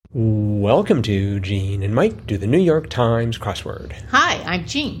Welcome to Gene and Mike do the New York Times crossword. Hi, I'm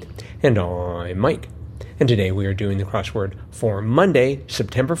Gene. And I'm Mike. And today we are doing the crossword for Monday,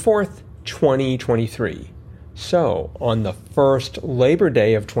 September 4th, 2023. So, on the first Labor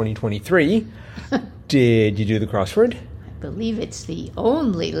Day of 2023, did you do the crossword? I believe it's the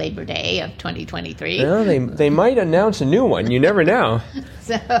only Labor Day of 2023. Well, they might announce a new one. You never know.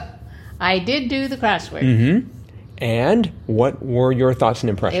 So, I did do the crossword. Mm-hmm. And what were your thoughts and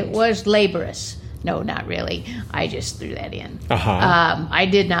impressions? It was laborious. No, not really. I just threw that in. Uh-huh. I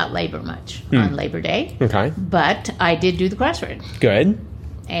did not labor much on Labor Day. Okay. But I did do the crossword. Good.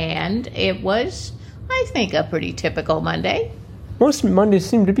 And it was, I think, a pretty typical Monday. Most Mondays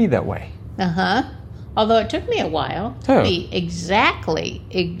seem to be that way. Uh-huh. Although it took me a while. It took me exactly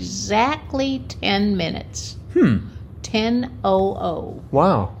 10 minutes. 10:00.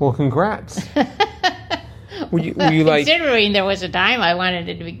 Wow. Well, congrats. Were you like... Considering there was a time I wanted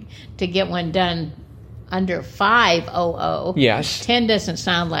it to get one done under 5:00. Yes. 10 doesn't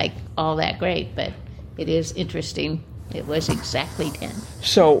sound like all that great, but it is interesting. It was exactly 10.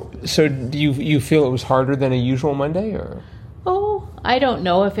 So do you feel it was harder than a usual Monday, or? Oh, I don't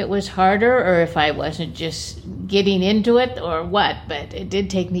know if it was harder or if I wasn't just getting into it or what, but it did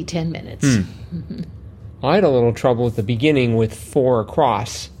take me 10 minutes. I had a little trouble at the beginning with 4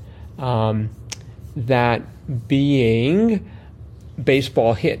 across, that being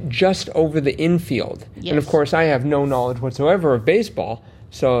baseball hit just over the infield. Yes. And of course, I have no knowledge whatsoever of baseball,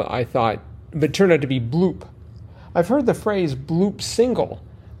 so I thought, but it turned out to be bloop. I've heard the phrase bloop single,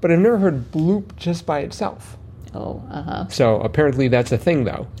 but I've never heard bloop just by itself. Oh, uh-huh. So apparently that's a thing,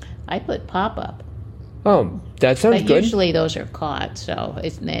 though. I put pop-up. Oh, that sounds But good. usually those are caught, so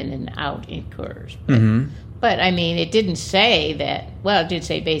it's in and out it occurs. Mm-hmm. But, I mean, it didn't say that, well, it did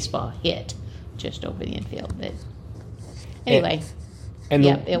say baseball hit just over the infield. But anyway, and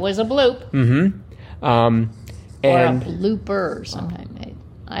it was a bloop. Mm-hmm. Or a And blooper sometimes.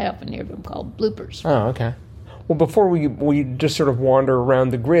 I often hear them called bloopers. oh, okay. Well, before we just sort of wander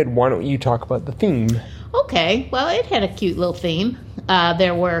around the grid, why don't you talk about the theme? Okay, well, it had a cute little theme.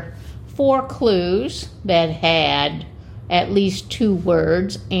 There were 4 clues that had at least 2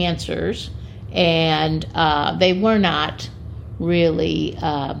 words, answers, and they were not really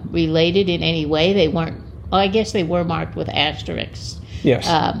related in any way. They weren't, well, I guess they were marked with asterisks. Yes.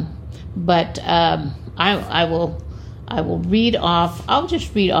 But I will read off, I'll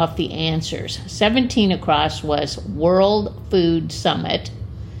just read off the answers. 17 across was World Food Summit,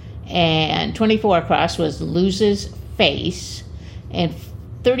 and 24 across was Loses Face, and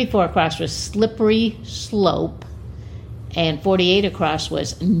 34 across was Slippery Slope, and 48 across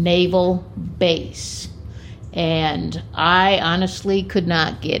was Naval Base. And I honestly could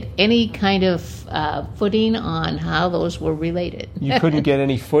not get any kind of footing on how those were related. You couldn't get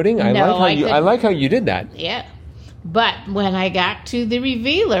any footing? I No, I like how you did that. Yeah. But when I got to the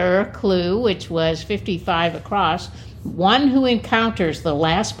revealer clue, which was 55 across, one who encounters the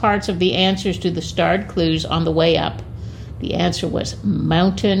last parts of the answers to the starred clues on the way up, the answer was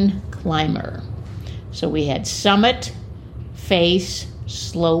mountain climber. So we had summit, face,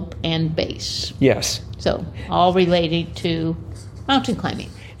 slope, and base. Yes. So all related to mountain climbing.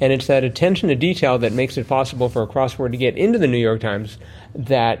 And it's that attention to detail that makes it possible for a crossword to get into the New York Times,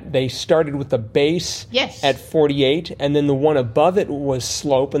 that they started with the base at 48, and then the one above it was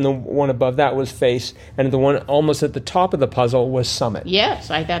slope, and the one above that was face, and the one almost at the top of the puzzle was summit.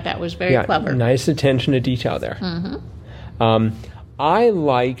 Yes, I thought that was very clever. Nice attention to detail there. Mm-hmm. I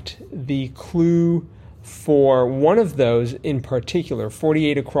liked the clue for one of those in particular,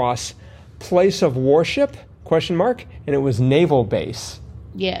 48 across, place of worship, ? And it was naval base.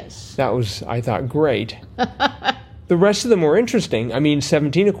 Yes. That was, I thought, great. The rest of them were interesting. I mean,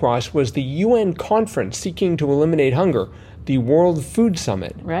 17 across was the UN conference seeking to eliminate hunger, the World Food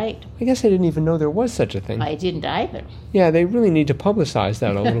Summit. Right. I guess I didn't even know there was such a thing. I didn't either. Yeah, they really need to publicize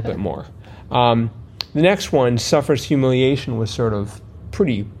that a little bit more. The next one, suffers humiliation, was sort of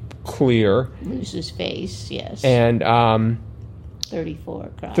pretty clear. Loses face, yes. And 34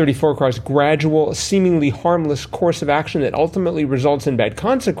 across. 34 across, gradual, seemingly harmless course of action that ultimately results in bad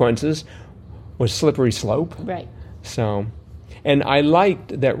consequences, was slippery slope. Right. So, and I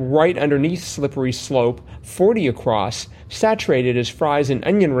liked that right underneath slippery slope, 40 across, saturated as fries and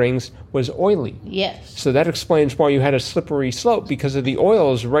onion rings, was oily. Yes. So that explains why you had a slippery slope, because of the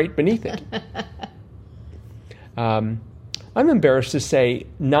oils right beneath it. I'm embarrassed to say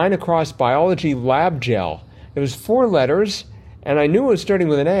 9 across, biology lab gel. It was 4 letters, and I knew it was starting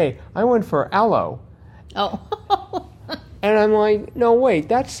with an A. I went for aloe. Oh. And I'm like, no, wait,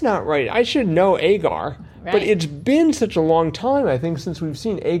 that's not right. I should know agar. right. But it's been such a long time, I think, since we've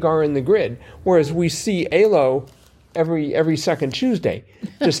seen agar in the grid, whereas we see ALO every second Tuesday,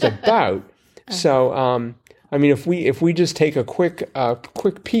 just about. So, I mean, if we just take a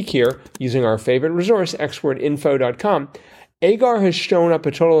quick peek here using our favorite resource, xwordinfo.com, agar has shown up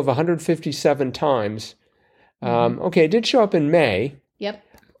a total of 157 times. Okay, it did show up in May. Yep.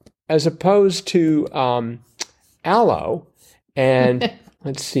 As opposed to aloe, and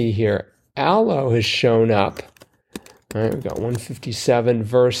let's see here. Aloe has shown up. All right, we've got 157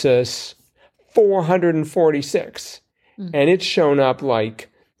 versus 446. And it's shown up like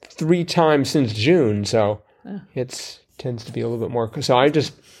 3 times since June, so it tends to be a little bit more. So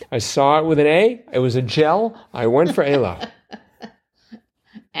I saw it with an A. It was a gel. I went for aloe.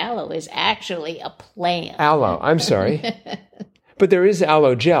 Aloe is actually a plant. Aloe, I'm sorry. But there is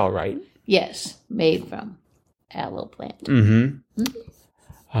aloe gel, right? Yes, made from aloe plant.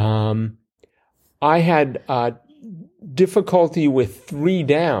 I had difficulty with 3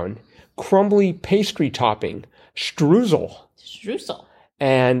 down. Crumbly pastry topping. Streusel. Streusel.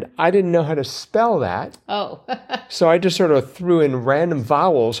 And I didn't know how to spell that. Oh. So I just sort of threw in random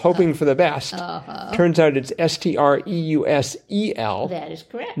vowels, hoping for the best. Turns out it's Streusel. That is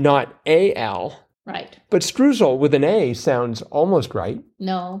correct. Not A-L. Right. But streusel with an A sounds almost right.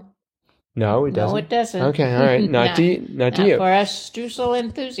 No. No, it doesn't? No, it doesn't. Okay, all right. Not to you. For us streusel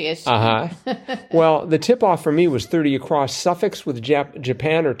enthusiasts. Well, the tip-off for me was 30 across, suffix with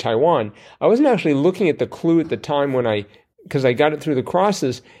Japan or Taiwan. I wasn't actually looking at the clue at the time because I got it through the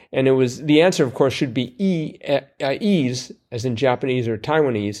crosses, and it was, the answer, of course, should be EASE, as in Japanese or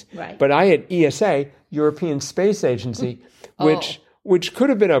Taiwanese. Right. But I had ESA, European Space Agency, which could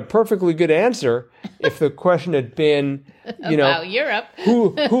have been a perfectly good answer if the question had been, about Europe.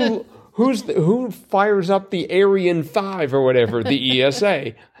 Who fires up the Ariane 5 or whatever, the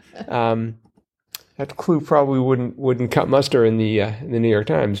ESA? That clue probably wouldn't cut muster in the New York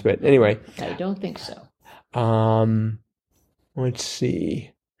Times, but anyway. I don't think so. Let's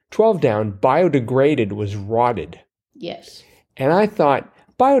see. 12 down, biodegraded was rotted. Yes. And I thought,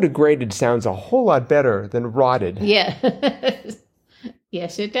 biodegraded sounds a whole lot better than rotted. Yeah.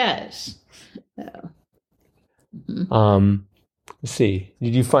 Yes, it does. Let's see.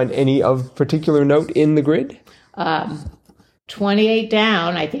 Did you find any of particular note in the grid? 28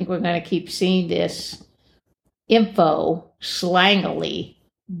 down. I think we're going to keep seeing this. Info, slangily,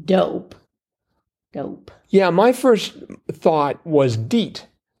 dope. Yeah, my first thought was deet,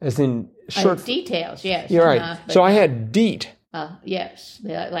 as in short. Details, yes. You're right. So I had deet. Yes,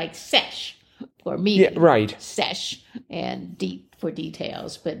 like sesh for meeting. Yeah, right. Sesh and deet for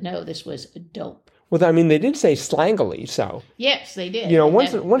details. But no, this was dope. Well, I mean, they did say slangily, so. Yes, they did.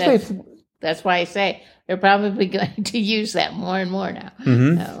 That's why I say they're probably going to use that more and more now.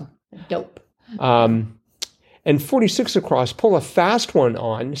 No, dope. And 46 across, pull a fast one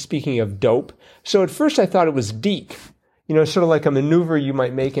on, speaking of dope. So at first I thought it was deke, sort of like a maneuver you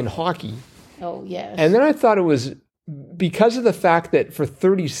might make in hockey. Oh, yes. And then I thought it was because of the fact that for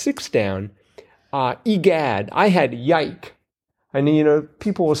 36 down, egad, I had yike. I mean,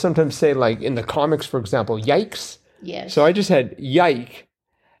 people will sometimes say, like in the comics, for example, yikes. Yes. So I just had yike.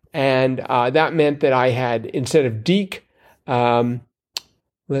 And that meant that I had, instead of deke,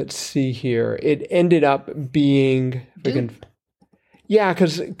 let's see here, it ended up being... Yeah,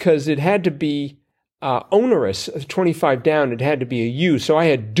 because it had to be onerous, 25 down, it had to be a U. So I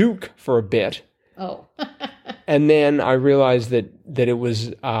had duke for a bit. Oh. And then I realized that it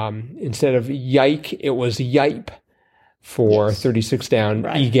was, instead of yike, it was yipe for 36 down,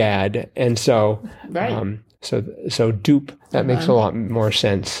 egad. And so, so dupe, that makes a lot more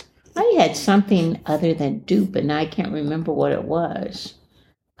sense. I had something other than dupe, and I can't remember what it was.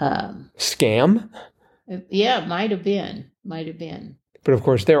 Scam? Yeah, might have been. But of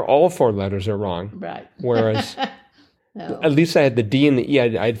course, all 4 letters are wrong. Right. Whereas, at least I had the D and the E.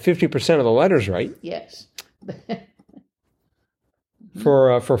 I had 50% of the letters right. Yes.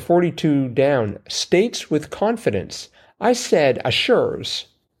 For 42 down, states with confidence. I said assures.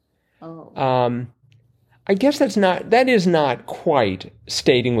 Oh. I guess that is not quite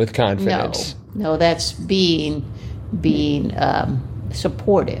stating with confidence. No, that's being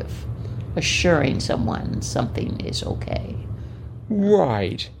supportive, assuring someone something is okay.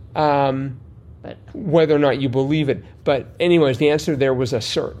 Right. But whether or not you believe it. But anyways, the answer there was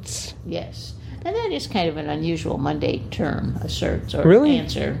asserts. Yes. And that is kind of an unusual Monday term, asserts or really?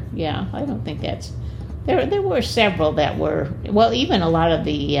 Answer. Yeah, I don't think that's... There were several that were... Well, even a lot of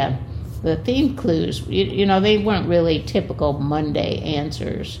the theme clues, they weren't really typical Monday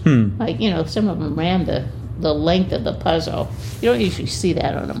answers. Like, some of them ran the length of the puzzle. You don't usually see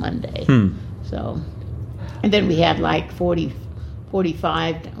that on a Monday. So... And then we had like 40,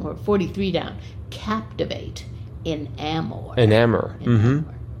 45 or 43 down. Captivate, enamor. Enamor. Mm-hmm.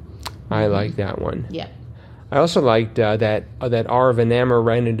 I like that one. Yeah. I also liked that R of enamor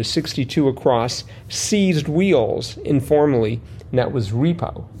ran into 62 across, seized wheels informally, and that was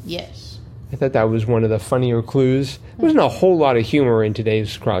repo. Yes. I thought that was one of the funnier clues. There wasn't a whole lot of humor in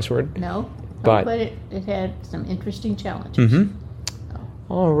today's crossword. No, but it had some interesting challenges. Mm-hmm.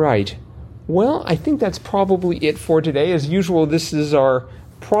 All right. Well, I think that's probably it for today. As usual, this is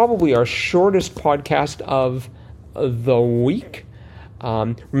probably our shortest podcast of the week.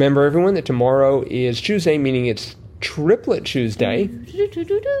 Remember, everyone, that tomorrow is Tuesday, meaning it's Triplet Tuesday.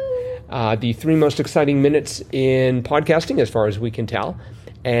 The 3 most exciting minutes in podcasting, as far as we can tell.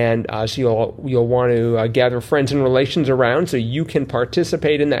 And so you'll want to gather friends and relations around so you can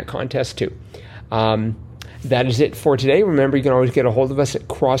participate in that contest too. That is it for today. Remember, you can always get a hold of us at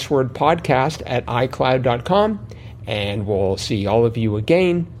crosswordpodcast@icloud.com. And we'll see all of you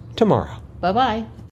again tomorrow. Bye-bye.